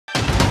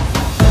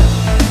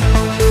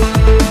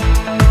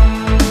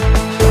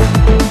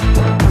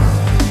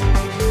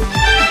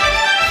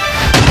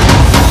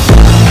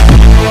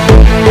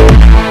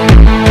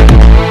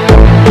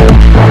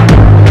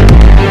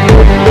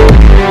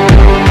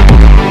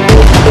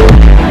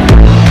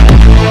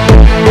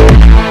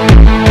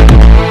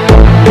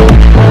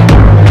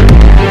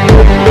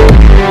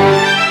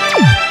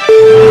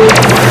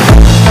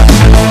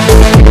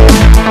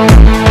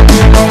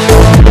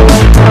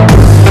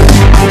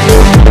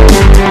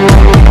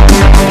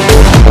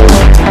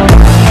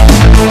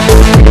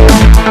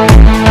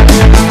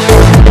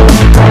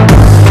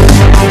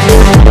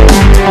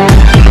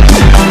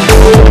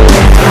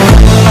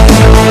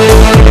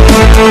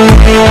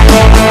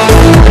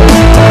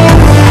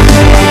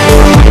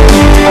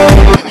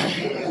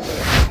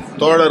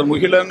தோழர்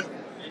முகிலன்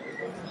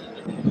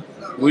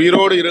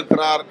உயிரோடு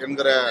இருக்கிறார்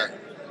என்கிற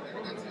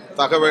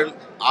தகவல்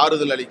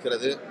ஆறுதல்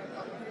அளிக்கிறது.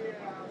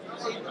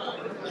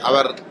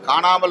 அவர்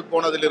காணாமல்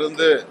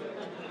போனதிலிருந்து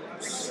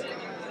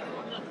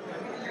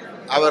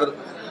அவர்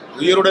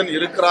உயிருடன்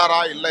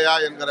இருக்கிறாரா இல்லையா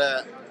என்கிற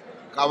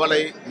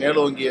கவலை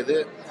மேலோங்கியது.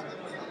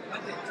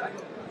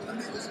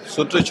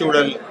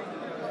 சுற்றுச்சூழல்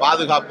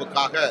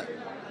பாதுகாப்புக்காக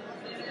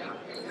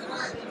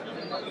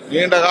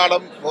நீண்ட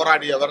காலம்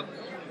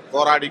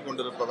போராடி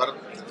கொண்டிருப்பவர்.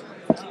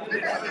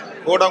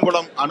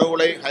 கூடங்குளம் அணு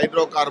உலை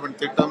ஹைட்ரோ கார்பன்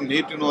திட்டம்,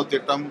 நீட்டினோ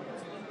திட்டம்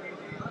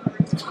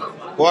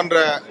போன்ற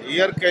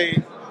இயற்கை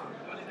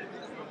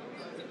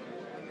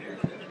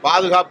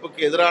பாதுகாப்புக்கு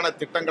எதிரான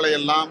திட்டங்களை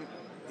எல்லாம்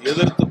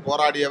எதிர்த்து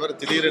போராடியவர்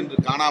திடீரென்று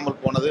காணாமல்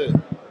போனது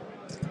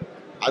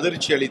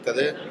அதிர்ச்சி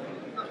அளித்தது.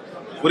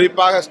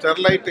 குறிப்பாக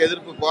ஸ்டெர்லைட்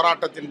எதிர்ப்பு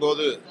போராட்டத்தின்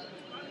போது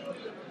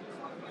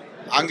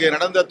அங்கே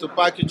நடந்த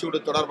துப்பாக்கிச்சூடு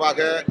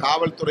தொடர்பாக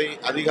காவல்துறை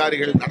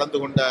அதிகாரிகள் நடந்து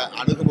கொண்ட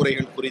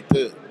அணுகுமுறைகள்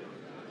குறித்து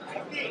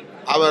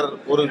அவர்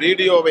ஒரு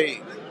வீடியோவை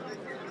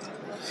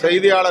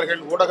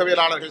செய்தியாளர்கள்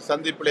ஊடகவியலாளர்கள்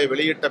சந்திப்பிலே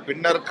வெளியிட்ட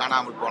பின்னர்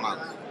காணாமல்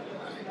போனார்.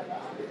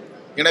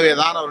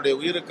 எனவேதான் அவருடைய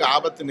உயிருக்கு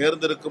ஆபத்து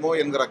நேர்ந்திருக்குமோ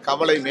என்கிற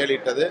கவலை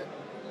மேலிட்டது.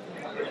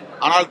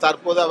 ஆனால்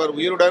தற்போது அவர்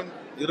உயிருடன்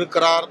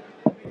இருக்கிறார்,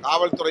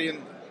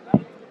 காவல்துறையின்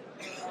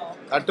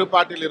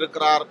கட்டுப்பாட்டில்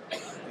இருக்கிறார்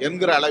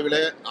என்கிற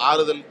அளவிலே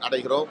ஆறுதல்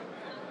அடைகிறோம்.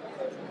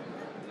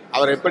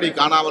 அவர் எப்படி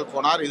காணாமல்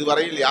போனார்,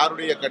 இதுவரையில்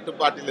யாருடைய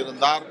கட்டுப்பாட்டில்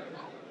இருந்தார்,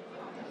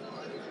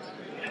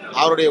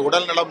 அவருடைய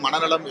உடல்நலம்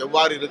மனநலம்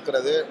எவ்வாறு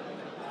இருக்கிறது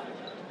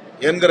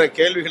என்கிற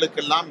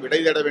கேள்விகளுக்கெல்லாம் விடை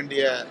தேட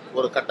வேண்டிய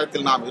ஒரு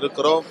கட்டத்தில் நாம்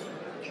இருக்கிறோம்.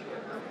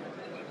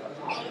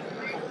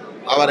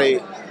 அவரை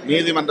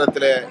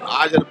நீதிமன்றத்திலே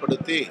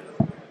ஆஜர்படுத்தி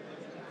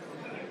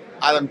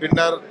அதன்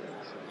பின்னர்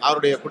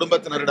அவருடைய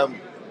குடும்பத்தினரிடம்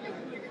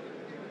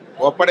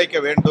ஒப்படைக்க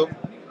வேண்டும்.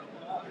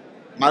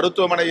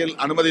 மருத்துவமனையில்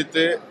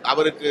அனுமதித்து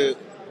அவருக்கு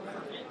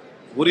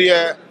உரிய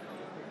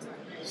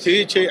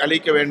சிகிச்சை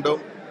அளிக்க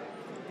வேண்டும்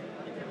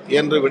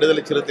என்று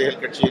விடுதலை சிறுத்தைகள்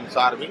கட்சியின்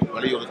சார்பில்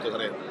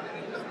வலியுறுத்துகிறேன்.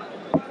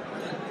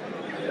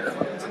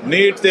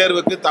 நீட்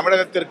தேர்வுக்கு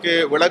தமிழகத்திற்கு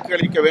விலக்கு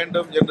அளிக்க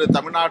வேண்டும் என்று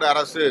தமிழ்நாடு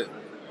அரசு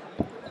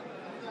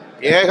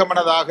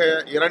ஏகமனதாக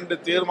 2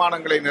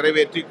 தீர்மானங்களை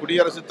நிறைவேற்றி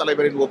குடியரசுத்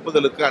தலைவரின்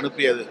ஒப்புதலுக்கு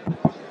அனுப்பியது.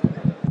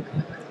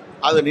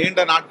 அது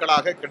நீண்ட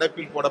நாட்களாக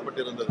கிடப்பில்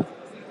போடப்பட்டிருந்தது.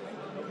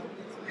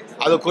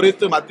 அது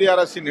குறித்து மத்திய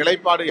அரசின்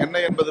நிலைப்பாடு என்ன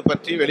என்பது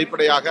பற்றி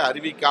வெளிப்படையாக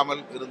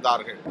அறிவிக்காமல்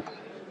இருந்தார்கள்.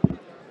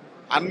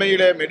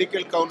 அண்மையிலே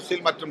மெடிக்கல்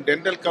கவுன்சில் மற்றும்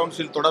டென்டல்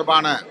கவுன்சில்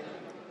தொடர்பான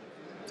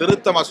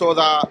திருத்த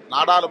மசோதா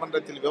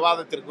நாடாளுமன்றத்தில்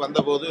விவாதத்திற்கு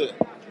வந்தபோது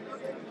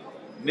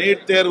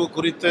நீட் தேர்வு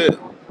குறித்து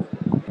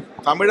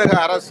தமிழக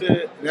அரசு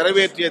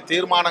நிறைவேற்றிய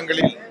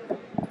தீர்மானங்களில்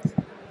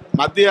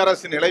மத்திய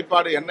அரசின்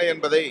நிலைப்பாடு என்ன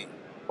என்பதை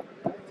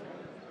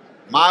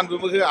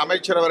மாண்புமிகு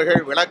அமைச்சர்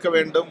அவர்கள் விளக்க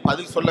வேண்டும்,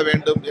 பதில் சொல்ல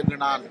வேண்டும் என்று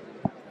நான்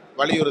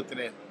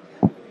வலியுறுத்தினேன்.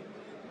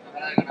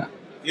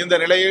 இந்த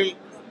நிலையில்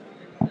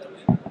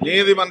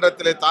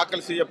நீதிமன்றத்திலே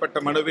தாக்கல் செய்யப்பட்ட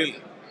மனுவில்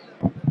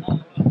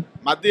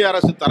மத்திய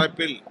அரசு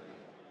தரப்பில்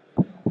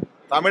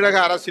தமிழக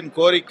அரசின்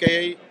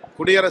கோரிக்கையை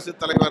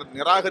குடியரசுத் தலைவர்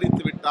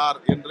நிராகரித்து விட்டார்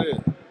என்று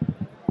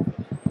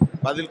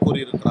பதில்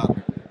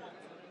கூறியிருக்கிறார்கள்.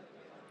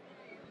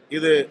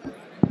 இது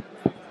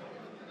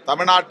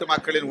தமிழ்நாட்டு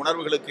மக்களின்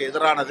உணர்வுகளுக்கு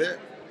எதிரானது.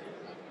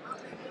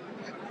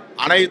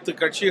 அனைத்து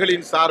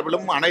கட்சிகளின்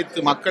சார்பிலும் அனைத்து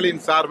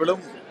மக்களின்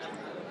சார்பிலும்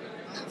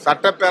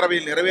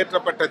சட்டப்பேரவையில்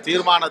நிறைவேற்றப்பட்ட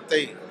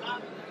தீர்மானத்தை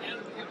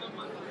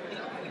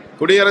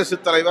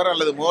குடியரசுத் தலைவர்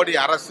அல்லது மோடி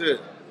அரசு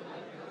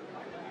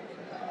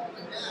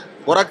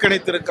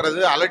புறக்கணித்திருக்கிறது,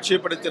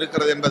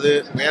 அலட்சியப்படுத்தியிருக்கிறது என்பது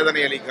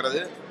வேதனை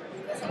அளிக்கிறது.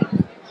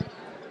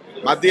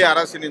 மத்திய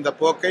அரசின் இந்த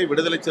போக்கை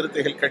விடுதலை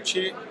சிறுத்தைகள்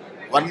கட்சி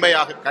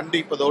வன்மையாக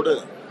கண்டிப்பதோடு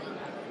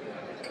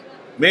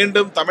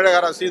மீண்டும் தமிழக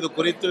அரசு இது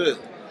குறித்து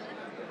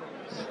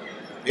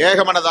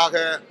ஏகமனதாக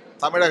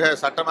தமிழக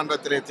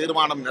சட்டமன்றத்திலே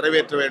தீர்மானம்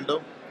நிறைவேற்ற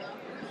வேண்டும்.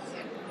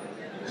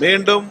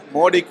 மீண்டும்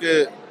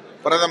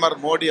பிரதமர்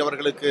மோடி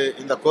அவர்களுக்கு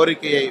இந்த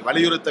கோரிக்கையை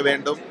வலியுறுத்த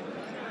வேண்டும்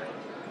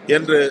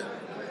என்று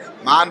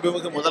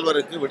மாண்புமிகு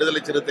முதல்வருக்கு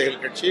விடுதலை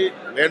சிறுத்தைகள் கட்சி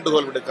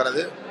வேண்டுகோள்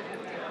விடுக்கிறது.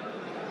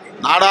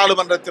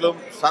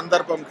 நாடாளுமன்றத்திலும்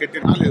சந்தர்ப்பம்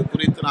கிட்டினால் இது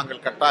குறித்து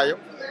நாங்கள்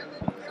கட்டாயம்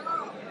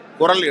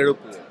குரல்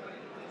எழுப்புவோம்.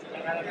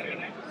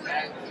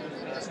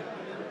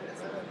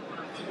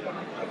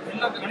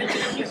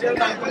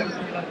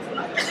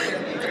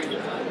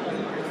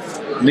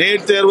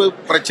 நீட் தேர்வு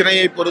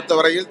பிரச்சனையை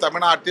பொறுத்தவரையில்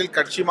தமிழ்நாட்டில்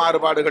கட்சி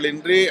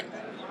மாறுபாடுகளின்றி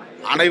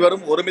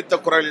அனைவரும் ஒருமித்த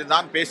குரலில்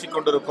தான் பேசிக்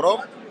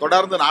கொண்டிருக்கிறோம்.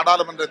 தொடர்ந்து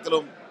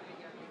நாடாளுமன்றத்திலும்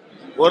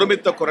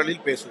ஒருமித்த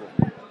குரலில் பேசுவோம்.